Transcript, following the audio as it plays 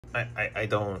I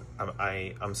don't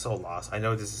I'm so lost. I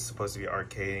know this is supposed to be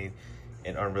arcade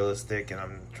and unrealistic, and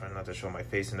I'm trying not to show my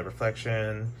face in the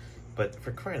reflection, but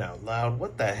for crying out loud,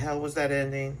 what the hell was that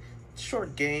ending?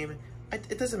 Short game.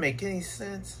 It doesn't make any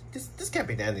sense. This can't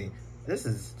be the ending. This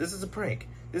is a prank.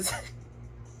 This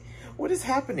what is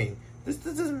happening? This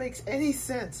doesn't make any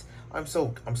sense. I'm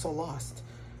so lost.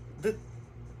 The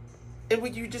And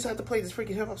when you just have to play this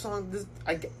freaking hip hop song,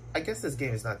 I guess this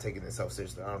game is not taking itself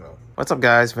seriously. I don't know. What's up,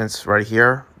 guys? Vince right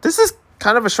here. This is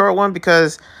kind of a short one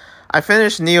because I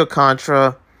finished Neo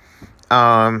Contra,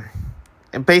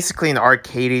 basically an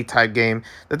arcade type game.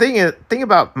 The thing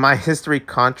about my history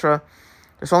Contra,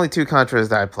 there's only two Contras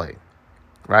that I played,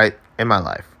 right, in my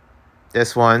life.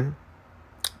 This one,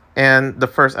 and the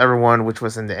first ever one, which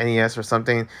was in the NES or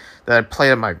something, that I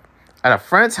played at a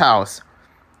friend's house,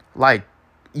 like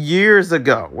years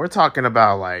ago. We're talking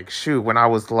about when I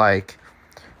was like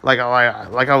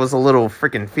I was a little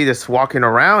freaking fetus walking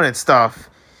around and stuff.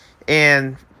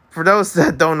 And for those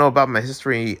that don't know about my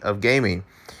history of gaming,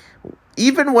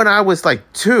 even when I was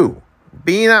like 2,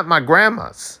 being at my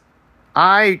grandma's,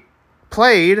 I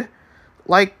played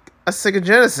like a Sega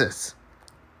Genesis,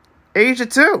 age of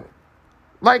 2.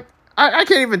 Like I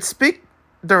can't even speak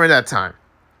during that time.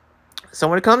 So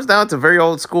when it comes down to very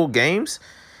old school games,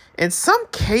 in some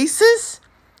cases,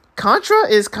 Contra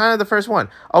is kind of the first one.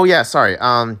 Oh yeah, sorry.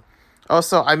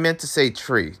 Also, I meant to say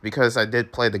Tree because I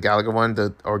did play the Galaga one,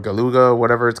 or Galuga,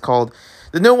 whatever it's called,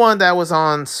 the new one that was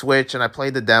on Switch, and I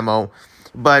played the demo.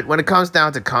 But when it comes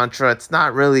down to Contra, it's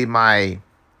not really my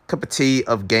cup of tea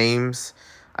of games.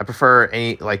 I prefer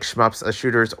any like shmups,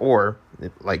 shooters, or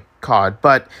like COD.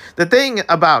 But the thing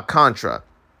about Contra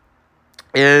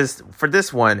is, for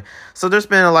this one, so there's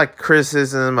been a like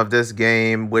criticism of this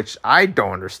game, which I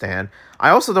don't understand. I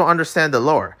also don't understand the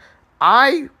lore.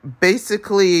 I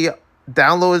basically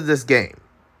downloaded this game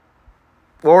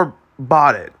or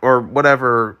bought it or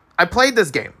whatever. I played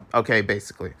this game, okay,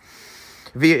 basically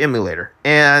via emulator,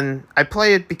 and I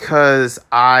play it because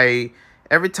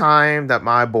every time that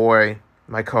my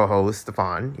co-host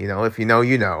Stefan, if you know,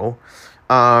 you know,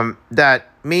 that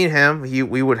me and him,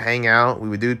 we would hang out, we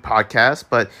would do podcasts,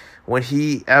 but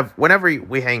whenever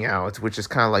we hang out, which is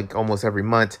kind of like almost every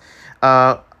month,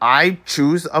 I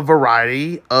choose a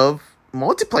variety of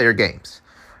multiplayer games,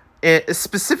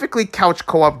 specifically couch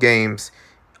co-op games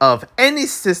of any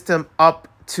system up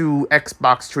to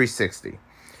Xbox 360.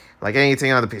 Like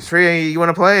anything on the PS3 you want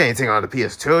to play, anything on the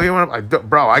PS2 you want to play,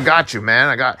 bro, I got you, man.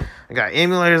 I got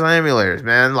emulators on emulators,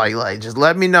 man. Like just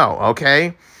let me know,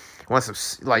 okay? Want some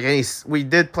we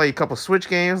did play a couple Switch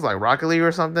games like Rocket League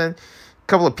or something, a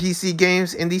couple of PC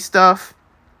games, indie stuff,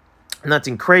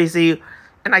 nothing crazy.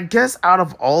 And I guess out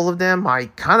of all of them, I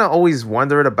kind of always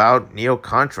wondered about Neo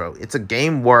Contra. It's a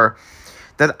game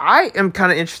that I am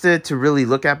kind of interested to really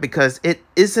look at because it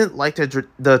isn't like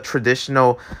the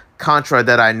traditional Contra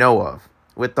that I know of,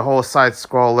 with the whole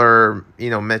side-scroller,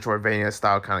 Metroidvania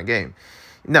style kind of game.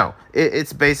 No,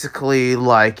 it's basically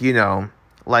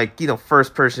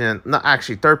first person, not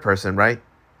actually third person, right?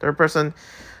 Third person,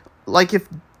 like if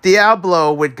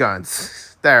Diablo with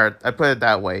guns. There, I put it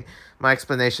that way. My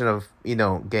explanation of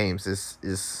games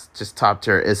is just top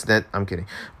tier, isn't it? I'm kidding,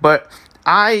 but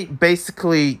I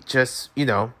basically just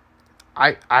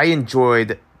I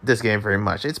enjoyed this game very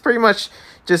much. It's pretty much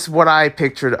just what I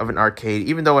pictured of an arcade,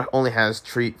 even though it only has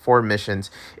 4 missions.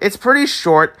 It's pretty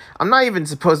short. I'm not even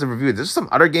supposed to review it. There's some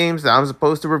other games that I'm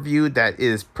supposed to review that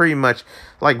is pretty much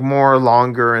like more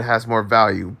longer and has more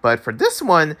value. But for this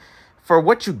one, for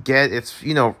what you get, it's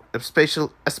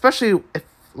especially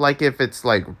if it's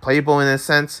like playable in a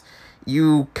sense,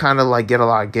 you kind of like get a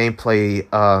lot of gameplay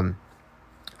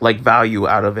like value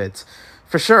out of it.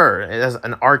 For sure, it has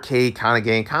an arcade kind of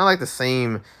game, kind of like the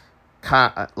same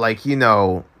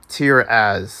tier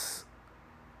as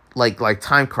like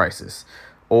Time Crisis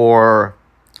or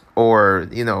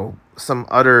some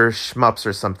other shmups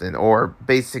or something, or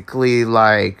basically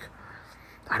I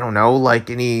don't know, like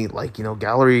any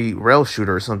gallery rail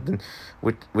shooter or something,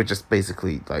 which is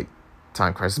basically like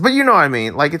Time Crisis. But you know what I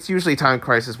mean, like it's usually Time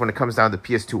Crisis when it comes down to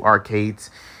PS2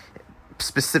 arcades,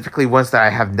 specifically ones that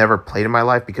I have never played in my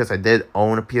life because I did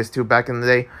own a PS2 back in the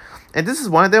day. And this is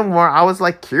one of them where I was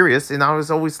like curious, and I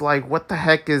was always like, what the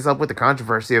heck is up with the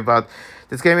controversy about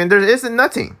this game? And there isn't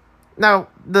nothing. Now,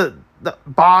 the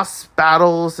boss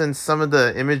battles and some of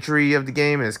the imagery of the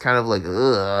game is kind of like,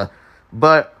 ugh.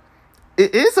 But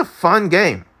it is a fun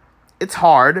game. It's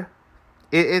hard.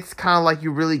 It's kind of like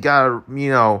you really gotta,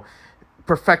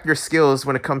 perfect your skills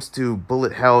when it comes to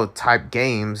bullet hell type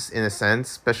games, in a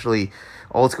sense, especially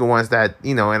old school ones that,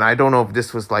 and I don't know if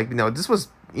this was this was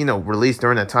released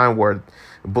during a time where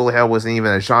bullet hell wasn't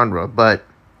even a genre, but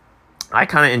I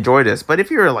kind of enjoy this. But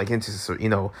if you're like into,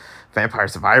 Vampire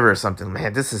Survivor or something,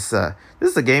 man, this is a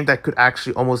game that could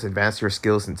actually almost advance your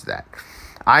skills into that.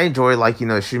 I enjoy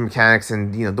shooting mechanics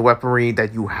and the weaponry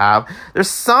that you have. There's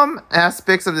some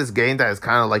aspects of this game that is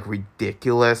kind of like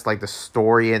ridiculous, like the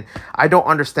story, and I don't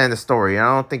understand the story. I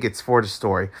don't think it's for the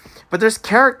story, but there's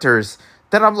characters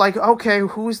that I'm like, okay,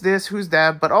 who's this, who's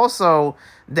that, but also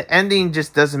the ending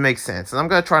just doesn't make sense. And I'm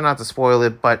gonna try not to spoil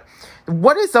it, but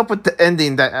what is up with the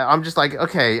ending that I'm just like,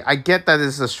 okay, I get that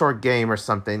this is a short game or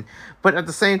something, but at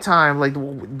the same time, like,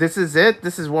 this is it.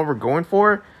 This is what we're going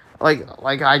for. Like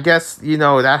I guess,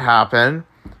 that happened.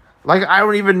 Like, I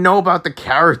don't even know about the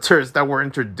characters that were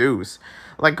introduced.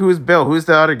 Like, who's Bill? Who's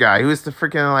the other guy? Who's the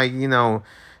freaking,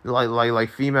 like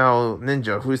female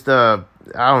ninja? Who's the,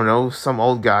 I don't know, some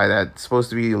old guy that's supposed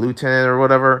to be a lieutenant or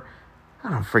whatever? I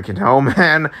don't freaking know,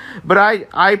 man. But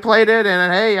I played it,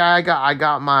 and hey, I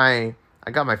got my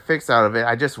fix out of it.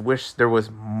 I just wish there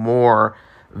was more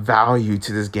value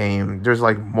to this game. There's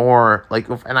like more,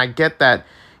 and I get that.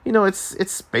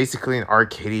 It's basically an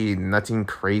arcade, nothing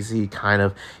crazy kind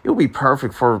of. It would be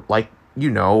perfect for like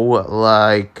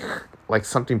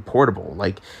something portable.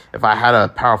 Like if I had a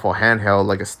powerful handheld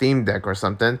like a Steam Deck or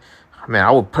something, man,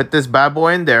 I would put this bad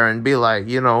boy in there and be like,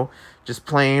 just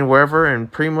playing wherever,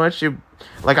 and pretty much I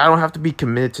don't have to be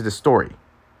committed to the story.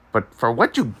 But for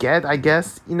what you get, I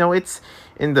guess, it's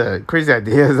in the crazy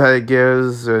ideas that it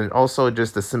gives, and also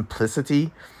just the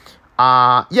simplicity.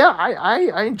 Yeah,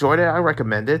 I enjoyed it. I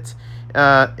recommend it.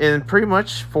 And pretty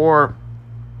much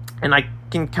and I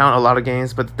can count a lot of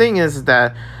games, but the thing is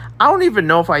that I don't even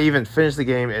know if I even finished the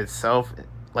game itself,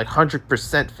 like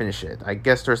 100% finish it. I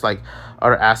guess there's like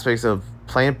other aspects of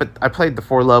playing, but I played the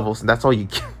 4 levels, and that's all you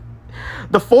get.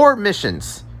 The 4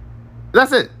 missions.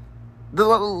 That's it.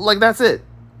 That's it.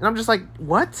 And I'm just like,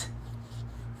 what?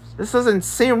 This doesn't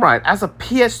seem right. As a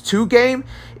PS2 game,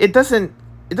 it doesn't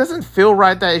feel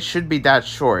right that it should be that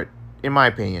short, in my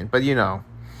opinion. But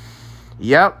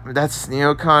yep, that's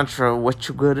Contra. What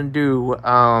you gonna do?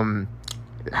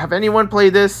 Have anyone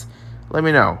played this? Let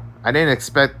me know. I didn't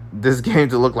expect this game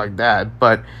to look like that,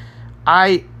 but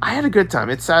I had a good time.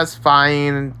 It's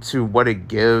satisfying to what it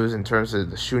gives in terms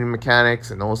of the shooting mechanics,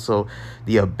 and also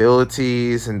the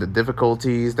abilities and the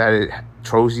difficulties that it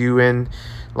throws you in.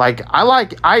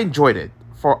 I enjoyed it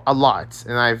for a lot,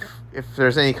 and if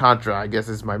there's any Contra, I guess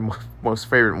it's my most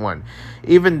favorite one.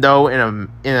 Even though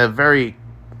in a very,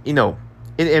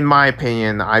 in my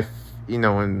opinion,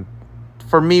 and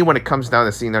for me, when it comes down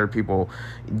to seeing other people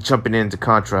jumping into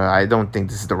Contra, I don't think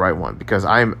this is the right one, because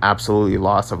I'm absolutely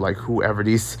lost of whoever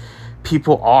these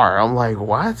people are. I'm like,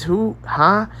 what? Who?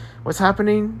 Huh? What's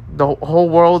happening? The whole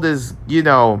world is,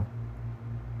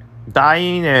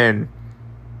 dying, and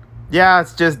yeah,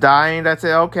 it's just dying. That's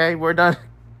it. Okay, we're done.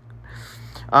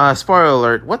 Spoiler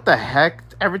alert. What the heck?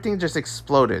 Everything just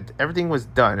exploded. Everything was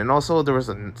done. And also there was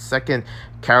a second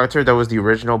character that was the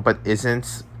original but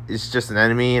isn't. It's just an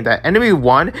enemy, and that enemy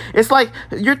won. It's like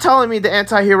you're telling me the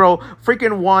anti-hero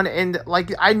freaking won, and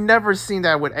I never seen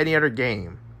that with any other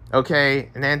game. Okay?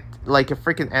 And then a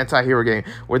freaking anti-hero game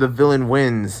where the villain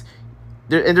wins.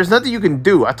 And there's nothing you can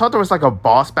do. I thought there was a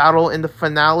boss battle in the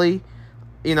finale.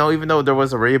 Even though there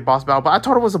was already a boss battle, but I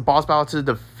thought it was a boss battle to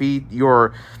defeat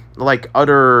your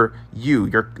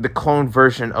the clone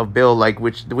version of Bill,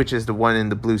 which is the one in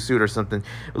the blue suit or something.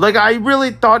 I really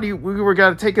thought we were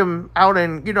gonna take him out,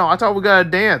 and I thought we gotta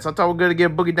dance. I thought we were gonna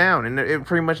get boogie down, and it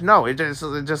pretty much no. It just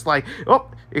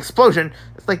oh, explosion.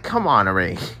 It's come on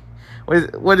already.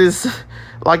 What is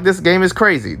this game is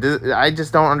crazy. I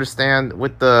just don't understand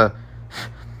with the.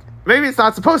 Maybe it's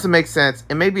not supposed to make sense,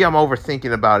 and maybe I'm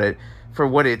overthinking about it for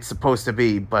what it's supposed to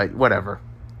be, but whatever.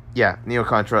 Yeah, Neo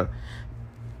Contra,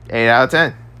 8 out of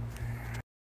 10.